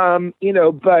 But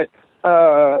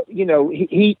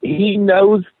he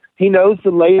knows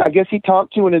the latest. I guess he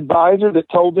talked to an advisor that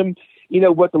told him,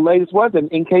 what the latest was.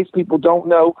 And in case people don't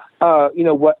know,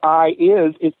 what I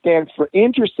is, it stands for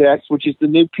intersex, which is the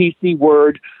new PC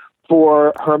word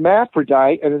for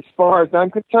hermaphrodite. And as far as I'm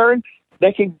concerned,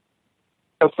 they can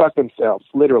go fuck themselves,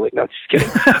 literally. No, just kidding.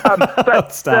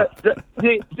 But Stop.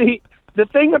 The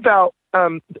thing about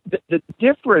the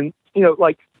difference,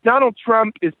 like Donald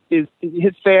Trump is his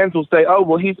fans will say, oh,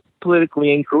 well, he's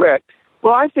politically incorrect.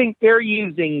 Well, I think they're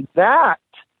using that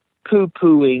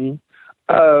poo-pooing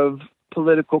of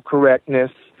political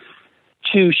correctness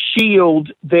to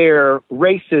shield their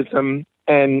racism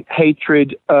and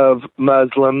hatred of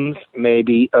Muslims,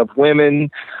 maybe of women,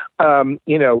 and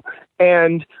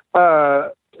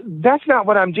that's not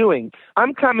what I'm doing.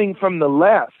 I'm coming from the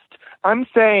left. I'm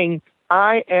saying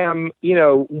I am,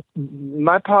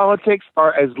 my politics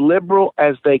are as liberal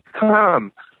as they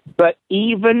come, but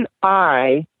even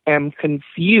I am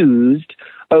confused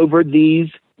over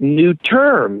these new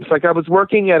terms. Like I was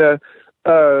working at a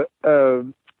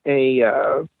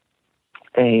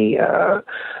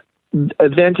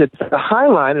event at the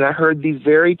Highline, and I heard these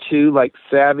very two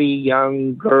savvy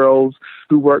young girls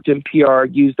who worked in PR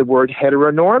use the word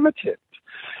heteronormative,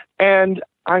 and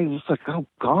I was like, oh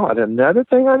God, another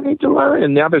thing I need to learn.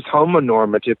 And now there's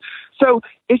homonormative. So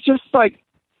it's just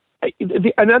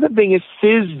another thing is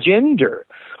cisgender.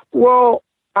 Well,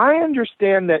 I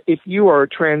understand that if you are a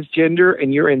transgender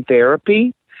and you're in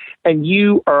therapy and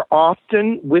you are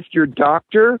often with your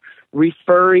doctor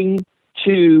referring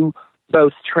to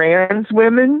both trans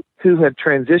women who have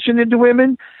transitioned into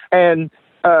women and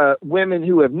women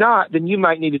who have not, then you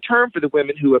might need a term for the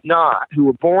women who have not, who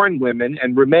were born women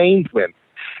and remained women.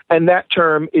 And that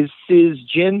term is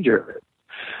cisgender.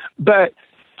 But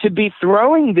to be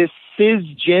throwing this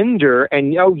cisgender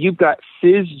and, you've got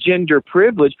cisgender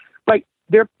privilege,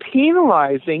 they're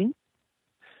penalizing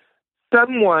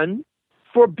someone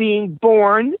for being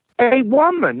born a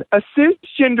woman. A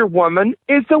cisgender woman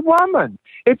is a woman.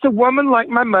 It's a woman like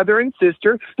my mother and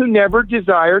sister who never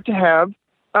desired to have,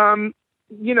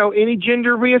 any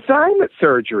gender reassignment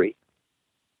surgery.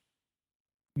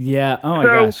 Yeah. Oh my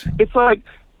gosh. It's like,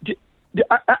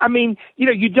 I mean,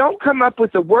 you don't come up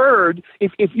with a word.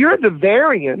 If you're the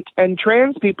variant and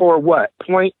trans people are what,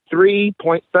 0.3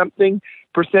 point something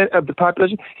 % of the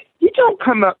population, you don't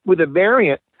come up with a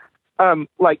variant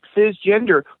like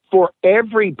cisgender for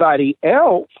everybody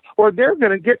else, or they're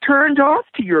going to get turned off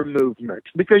to your movement,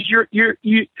 because you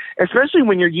especially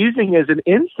when you're using as an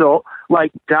insult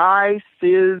like die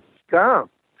cis scum,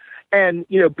 and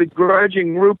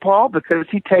begrudging RuPaul because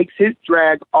he takes his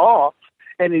drag off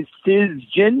and is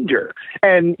cisgender,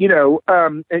 and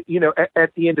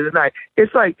at the end of the night,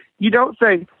 it's like you don't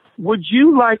say, would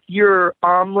you like your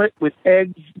omelet with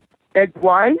egg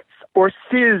whites or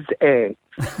cis eggs?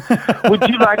 Would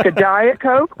you like a Diet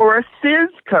Coke or a cis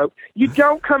Coke? You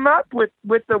don't come up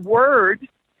with a word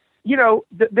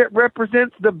that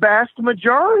represents the vast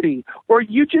majority, or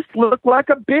you just look like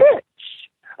a bitch.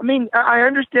 I mean, I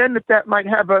understand that might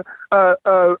have a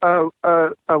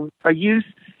use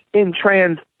in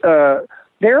trans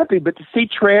therapy, but to see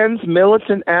trans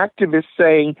militant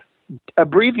activists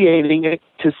abbreviating it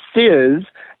to cis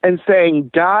and saying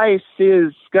 "die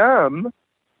cis scum,"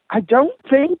 I don't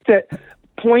think that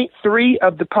 0.3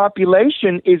 of the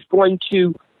population is going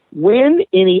to win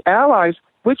any allies,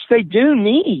 which they do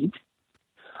need,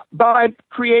 by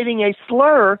creating a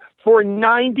slur for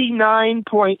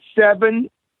 99.7%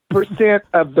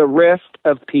 of the rest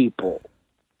of people.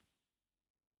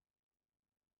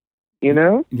 You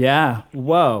know? Yeah.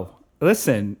 Whoa.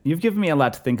 Listen, you've given me a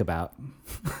lot to think about.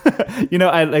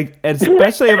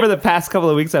 Especially over the past couple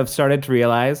of weeks, I've started to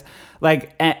realize,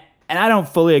 and I don't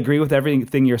fully agree with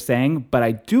everything you're saying, but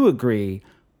I do agree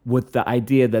with the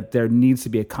idea that there needs to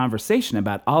be a conversation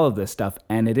about all of this stuff,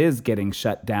 and it is getting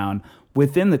shut down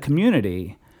within the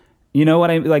community. You know what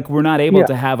I mean? Like, we're not able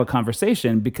to have a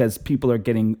conversation because people are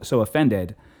getting so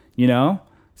offended,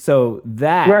 So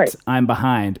that I'm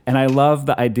behind. And I love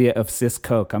the idea of cis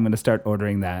Coke. I'm going to start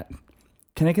ordering that.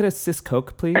 Can I get a cis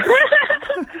Coke, please?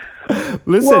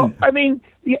 Listen. Well, I mean,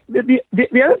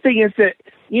 the other thing is that,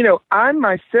 I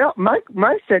myself,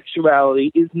 my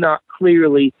sexuality is not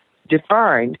clearly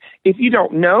defined. If you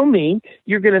don't know me,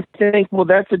 you're going to think, well,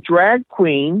 that's a drag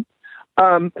queen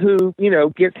who,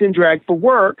 gets in drag for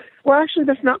work. Well, actually,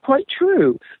 that's not quite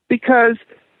true, because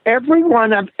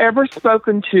everyone I've ever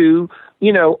spoken to,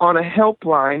 on a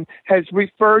helpline has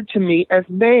referred to me as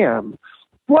ma'am.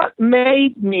 What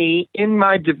made me in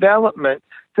my development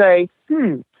say,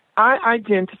 I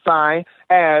identify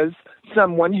as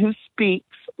someone who speaks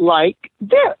like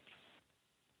this?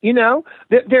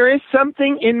 There is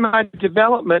something in my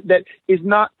development that is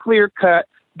not clear cut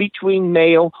between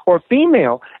male or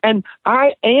female. And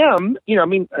I am,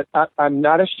 I'm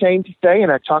not ashamed to say, and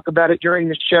I talk about it during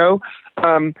the show,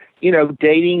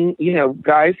 dating,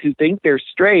 guys who think they're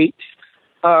straight,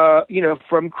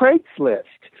 from Craigslist.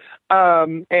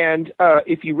 And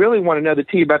if you really want to know the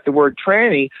tea about the word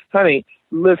tranny, honey,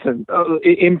 listen,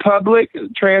 in public,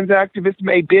 trans activists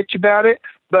may bitch about it,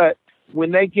 but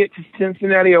when they get to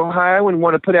Cincinnati, Ohio, and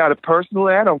want to put out a personal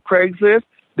ad on Craigslist,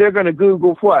 they're going to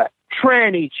Google what?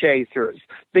 Tranny chasers,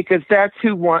 because that's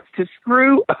who wants to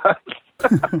screw us.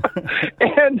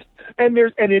 and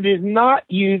it is not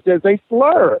used as a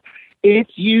slur.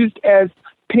 It's used as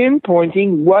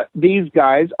pinpointing what these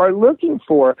guys are looking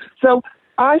for. So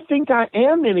I think I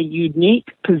am in a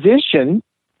unique position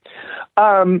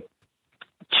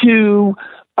to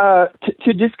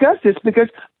discuss this, because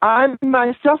I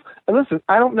myself, listen,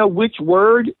 I don't know which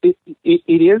word it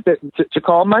is that to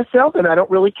call myself, and I don't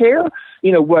really care,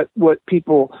 what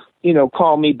people,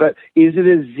 call me, but is it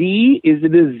a Z? Is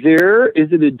it a zer?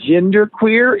 Is it a gender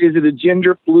queer? Is it a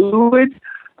gender fluid?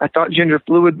 I thought gender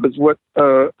fluid was what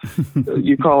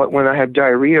you call it when I have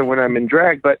diarrhea when I'm in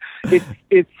drag, but it's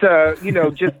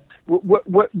just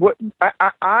what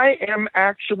I am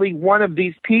actually one of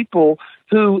these people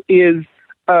who is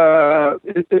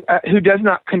who does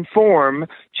not conform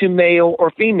to male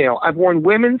or female. I've worn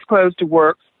women's clothes to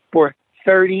work for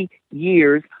 30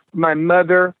 years. My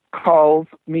mother calls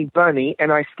me Bunny,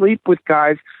 and I sleep with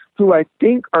guys who I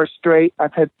think are straight.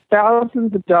 I've had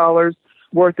thousands of dollars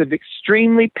worth of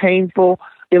extremely painful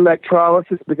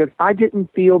electrolysis because I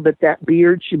didn't feel that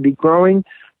beard should be growing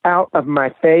out of my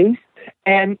face.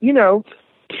 And,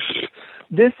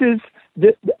 this is,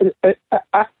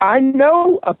 I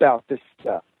know about this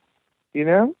stuff,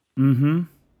 Mm-hmm.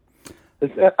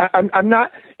 I'm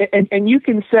not, and you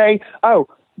can say, oh,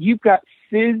 you've got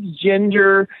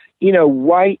cisgender,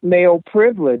 white male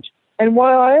privilege. And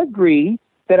while I agree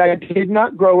that I did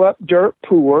not grow up dirt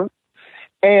poor,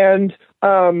 and,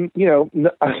 I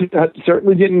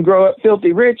certainly didn't grow up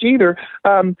filthy rich either.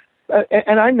 And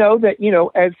I know that,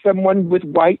 as someone with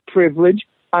white privilege,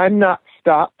 I'm not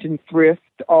stopped and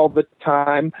frisked all the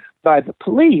time by the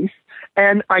police.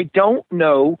 And I don't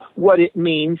know what it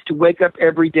means to wake up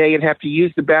every day and have to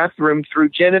use the bathroom through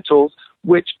genitals,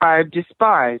 which I've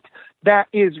despised. That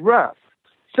is rough.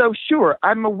 So sure,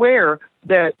 I'm aware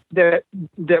that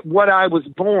what I was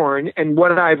born and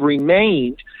what I've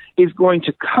remained is going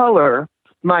to color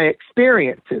my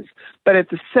experiences. But at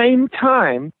the same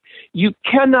time, you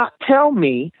cannot tell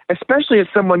me, especially as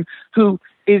someone who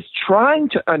is trying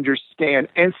to understand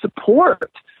and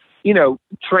support,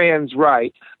 trans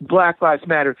rights, Black Lives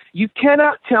Matter. You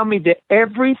cannot tell me that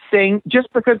everything,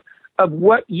 just because of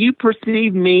what you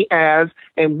perceive me as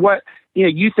and what,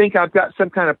 you think I've got some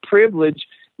kind of privilege,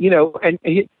 and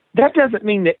that doesn't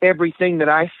mean that everything that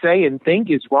I say and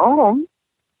think is wrong.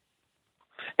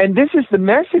 And this is the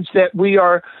message that we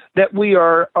are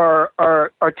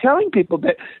telling people,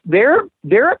 that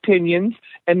their opinions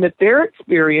and that their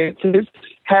experiences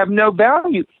have no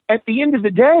value. At the end of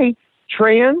the day,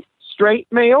 trans, straight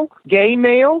male, gay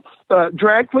male,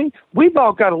 drag queen, we've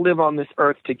all got to live on this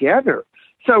earth together.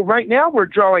 So right now we're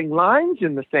drawing lines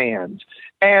in the sand.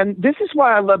 And this is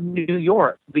why I love New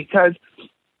York, because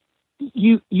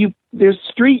there's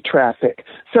street traffic.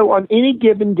 So on any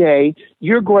given day,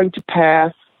 you're going to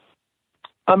pass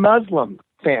a Muslim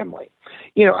family.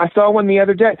 I saw one the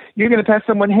other day. You're going to pass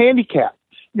someone handicapped.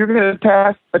 You're going to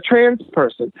pass a trans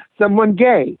person, someone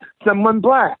gay, someone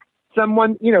black,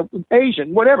 someone,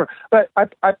 Asian, whatever. But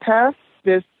I passed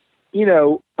this,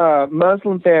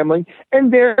 Muslim family,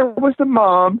 and there was the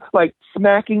mom, like,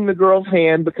 smacking the girl's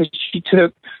hand because she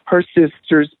took her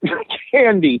sister's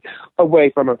candy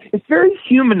away from her. It's very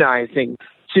humanizing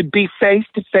to be face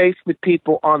to face with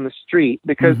people on the street,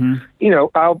 because,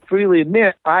 I'll freely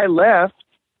admit, I left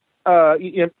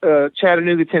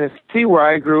Chattanooga, Tennessee, where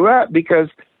I grew up, because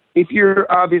if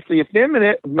you're obviously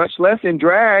effeminate, much less in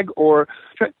drag, or,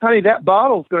 honey, that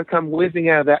bottle's going to come whizzing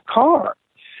out of that car.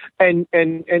 And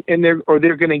they're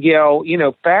going to yell,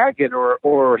 faggot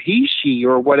or he, she,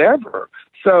 or whatever.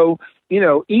 So,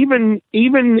 even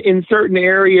in certain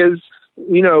areas,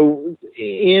 in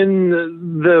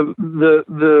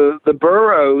the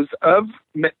boroughs of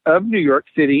New York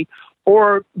City,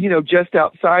 or, just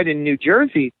outside in New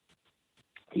Jersey,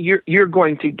 you're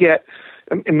going to get,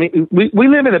 I mean, we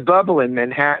live in a bubble in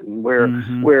Manhattan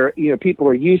where people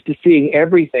are used to seeing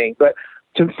everything, but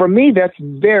for me, that's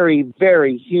very,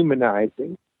 very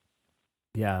humanizing.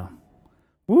 Yeah.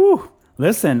 Woo.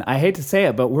 Listen, I hate to say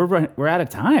it, but we're out of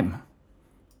time.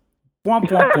 Womp,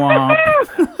 womp,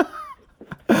 womp.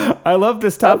 I love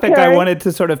this topic. Okay. I wanted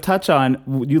to sort of touch on.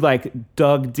 You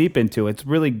dug deep into. It's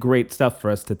really great stuff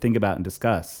for us to think about and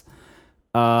discuss.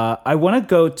 I want to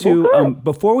go to,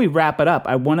 before we wrap it up,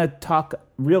 I want to talk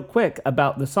real quick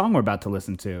about the song we're about to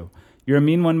listen to. You're a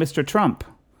Mean One, Mr. Trump.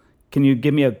 Can you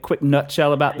give me a quick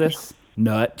nutshell about this?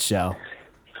 Nutshell.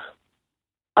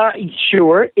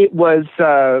 Sure. It was,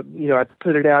 I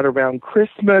put it out around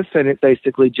Christmas, and it's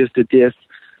basically just a diss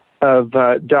of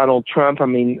Donald Trump. I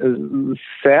mean,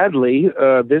 sadly,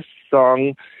 this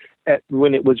song,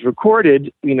 when it was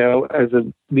recorded, as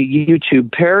a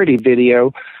YouTube parody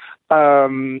video,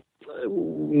 no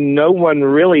one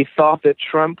really thought that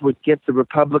Trump would get the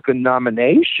Republican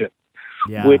nomination.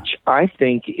 Yeah. Which I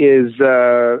think is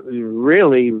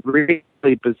really, really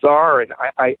bizarre. And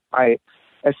I,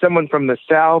 as someone from the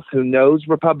South who knows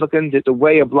Republicans, it's a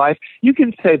way of life. You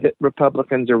can say that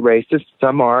Republicans are racist.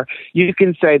 Some are. You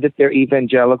can say that they're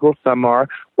evangelical. Some are.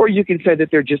 Or you can say that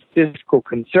they're just fiscal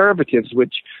conservatives,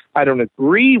 which I don't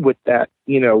agree with that,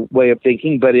 way of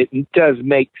thinking, but it does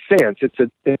make sense.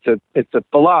 It's a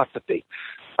philosophy.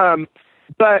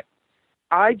 But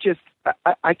I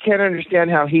can't understand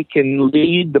how he can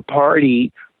lead the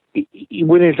party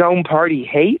when his own party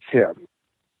hates him,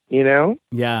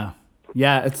 Yeah.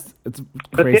 Yeah, it's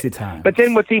crazy time. But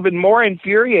then what's even more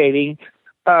infuriating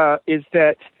is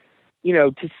that,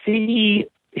 to see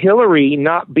Hillary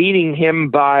not beating him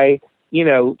by,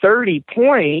 30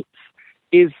 points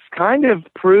is kind of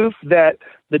proof that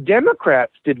the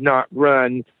Democrats did not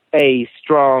run a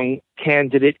strong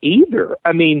candidate either.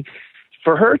 I mean,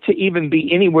 for her to even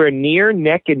be anywhere near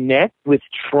neck and neck with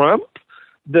Trump,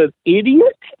 the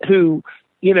idiot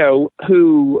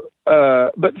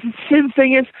but the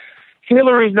thing is,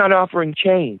 Hillary's not offering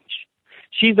change.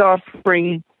 She's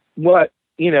offering what,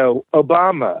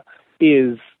 Obama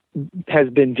has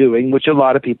been doing, which a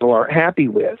lot of people aren't happy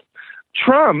with.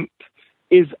 Trump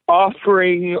is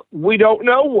offering, we don't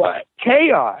know what,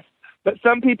 chaos. But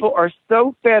some people are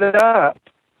so fed up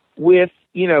with,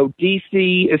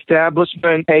 DC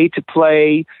establishment,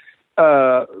 pay-to-play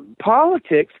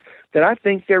politics, that I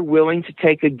think they're willing to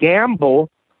take a gamble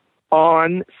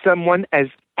on someone as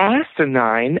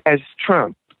asinine as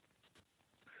Trump.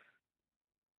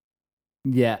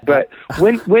 Yeah. But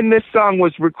when this song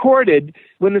was recorded,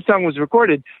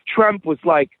 Trump was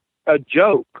like a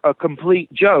joke, a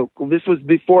complete joke. This was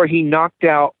before he knocked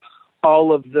out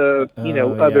all of the,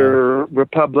 other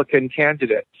Republican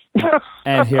candidates.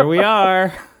 And here we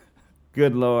are.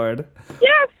 Good Lord.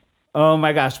 Yes. Oh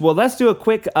my gosh. Well, let's do a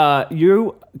quick,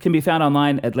 you can be found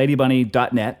online at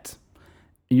ladybunny.net.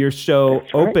 Your show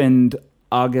opened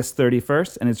August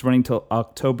 31st and it's running till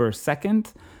October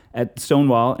 2nd at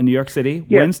Stonewall in New York City.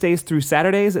 Yes. Wednesdays through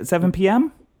Saturdays at 7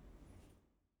 p.m.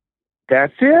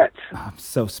 That's it. Oh, I'm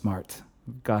so smart.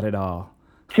 Got it all.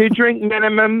 2 drink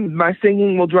minimum. My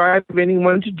singing will drive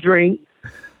anyone to drink.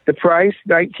 The price,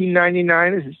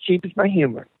 $19.99, is as cheap as my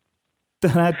humor.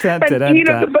 And you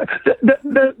know,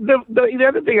 the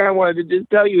other thing I wanted to just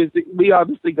tell you is that we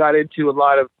obviously got into a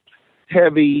lot of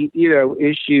heavy,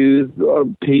 issues,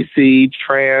 PC,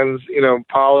 trans,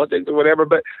 politics or whatever.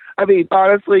 But I mean,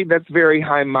 honestly, that's a very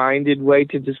high-minded way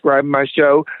to describe my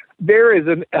show. There is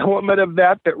an element of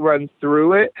that runs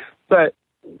through it, but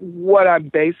what I'm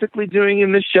basically doing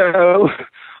in the show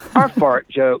are fart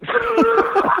jokes.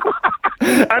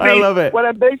 I love it. What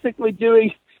I'm basically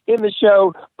doing in the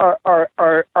show are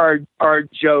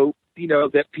jokes,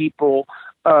 that people,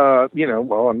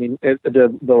 well, I mean,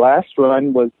 the last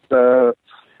one was, I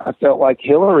felt like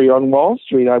Hillary on Wall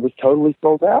Street. I was totally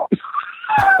sold out.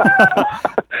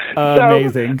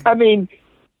 Amazing. So, I mean,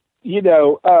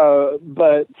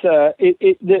 but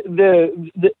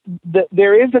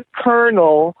there is a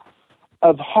kernel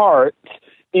of heart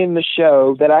in the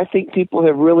show that I think people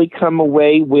have really come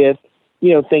away with,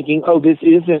 thinking, oh, this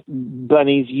isn't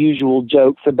Bunny's usual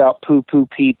jokes about poo poo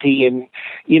pee pee and,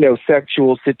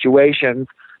 sexual situations.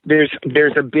 There's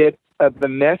a bit of the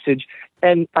message,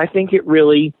 and I think it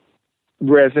really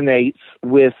resonates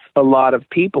with a lot of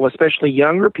people, especially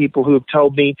younger people who have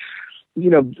told me,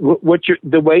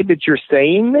 the way that you're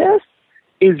saying this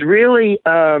is really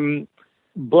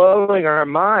blowing our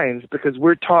minds because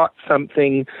we're taught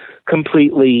something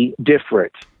completely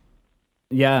different.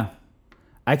 Yeah,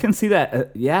 I can see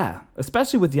that. Yeah,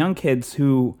 especially with young kids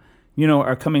who,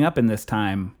 are coming up in this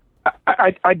time.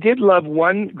 I did love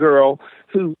one girl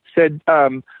who said,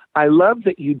 I love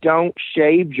that you don't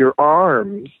shave your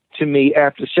arms to me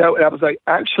after the show. And I was like,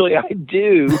 actually, I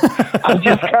do. I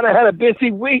just kind of had a busy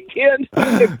weekend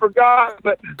and forgot.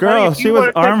 But girl, she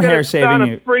was arm hair shaving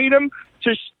you. Freedom,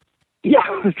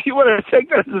 if you want to take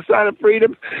that as a sign of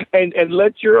freedom and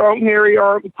let your own hairy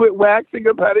arm quit waxing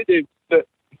up, how to do. But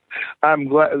I'm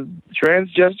glad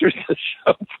Transgesters is a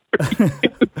show for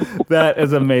you. That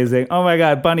is amazing. Oh my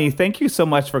God, Bunny, thank you so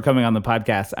much for coming on the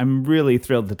podcast. I'm really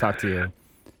thrilled to talk to you.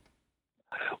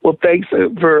 Well, thanks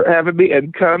for having me,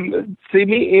 and come see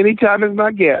me anytime as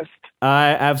my guest. I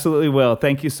absolutely will.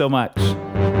 Thank you so much.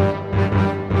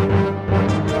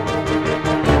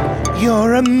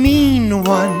 You're a mean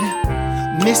one,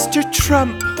 Mr.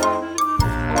 Trump.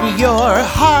 Your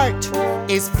heart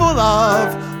is full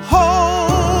of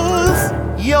holes.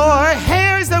 Your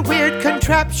hair's a weird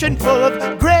contraption full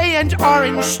of gray and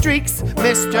orange streaks,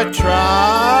 Mr.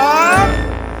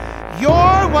 Trump.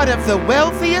 You're one of the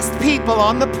wealthiest people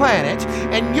on the planet,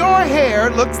 and your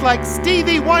hair looks like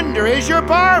Stevie Wonder is your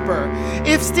barber.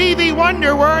 If Stevie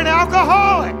Wonder were an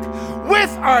alcoholic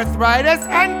with arthritis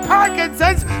and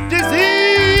Parkinson's disease.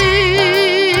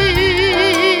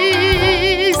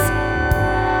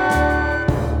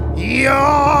 You're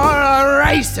a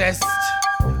racist,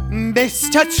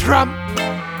 Mr. Trump.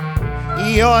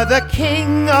 You're the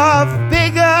king of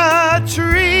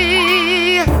bigotry.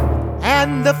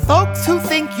 And the folks who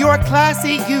think you're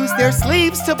classy use their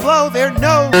sleeves to blow their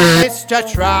nose, Mr.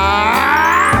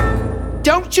 Trump.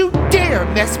 Don't you dare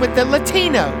mess with the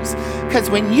Latinos, because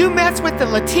when you mess with the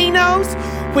Latinos,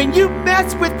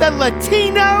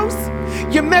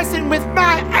 you're messing with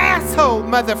my asshole,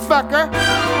 motherfucker.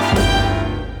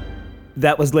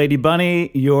 That was Lady Bunny.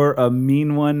 You're a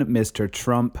mean one, Mr.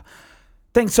 Trump.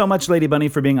 Thanks so much, Lady Bunny,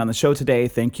 for being on the show today.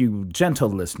 Thank you, gentle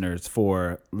listeners,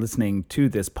 for listening to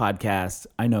this podcast.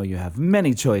 I know you have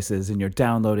many choices and you're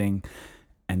downloading,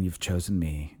 and you've chosen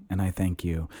me, and I thank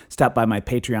you. Stop by my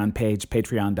Patreon page,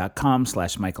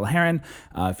 patreon.com/Michael Herron,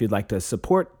 if you'd like to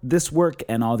support this work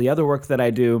and all the other work that I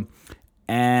do,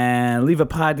 and leave a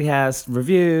podcast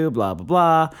review, blah, blah,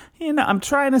 blah. I'm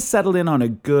trying to settle in on a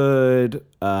good,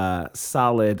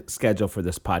 solid schedule for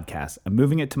this podcast. I'm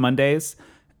moving it to Mondays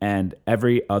and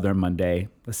every other Monday.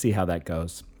 Let's see how that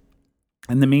goes.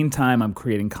 In the meantime, I'm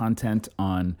creating content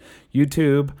on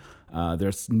YouTube.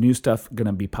 There's new stuff going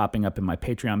to be popping up in my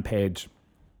Patreon page.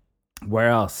 Where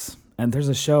else? And there's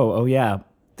a show. Oh, yeah.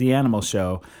 The Animal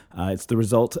Show. It's the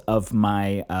result of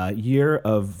my year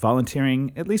of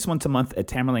volunteering at least once a month at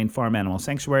Tamerlane Farm Animal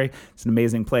Sanctuary. It's an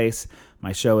amazing place.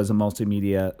 My show is a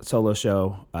multimedia solo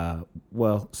show.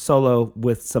 Solo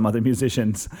with some other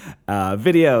musicians.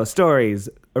 Video, stories,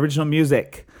 original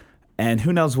music, and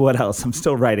who knows what else. I'm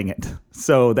still writing it.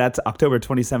 So that's October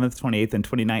 27th, 28th, and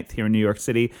 29th here in New York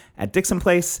City at Dixon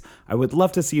Place. I would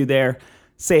love to see you there.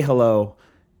 Say hello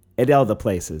at all the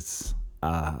places.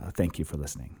 Thank you for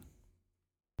listening.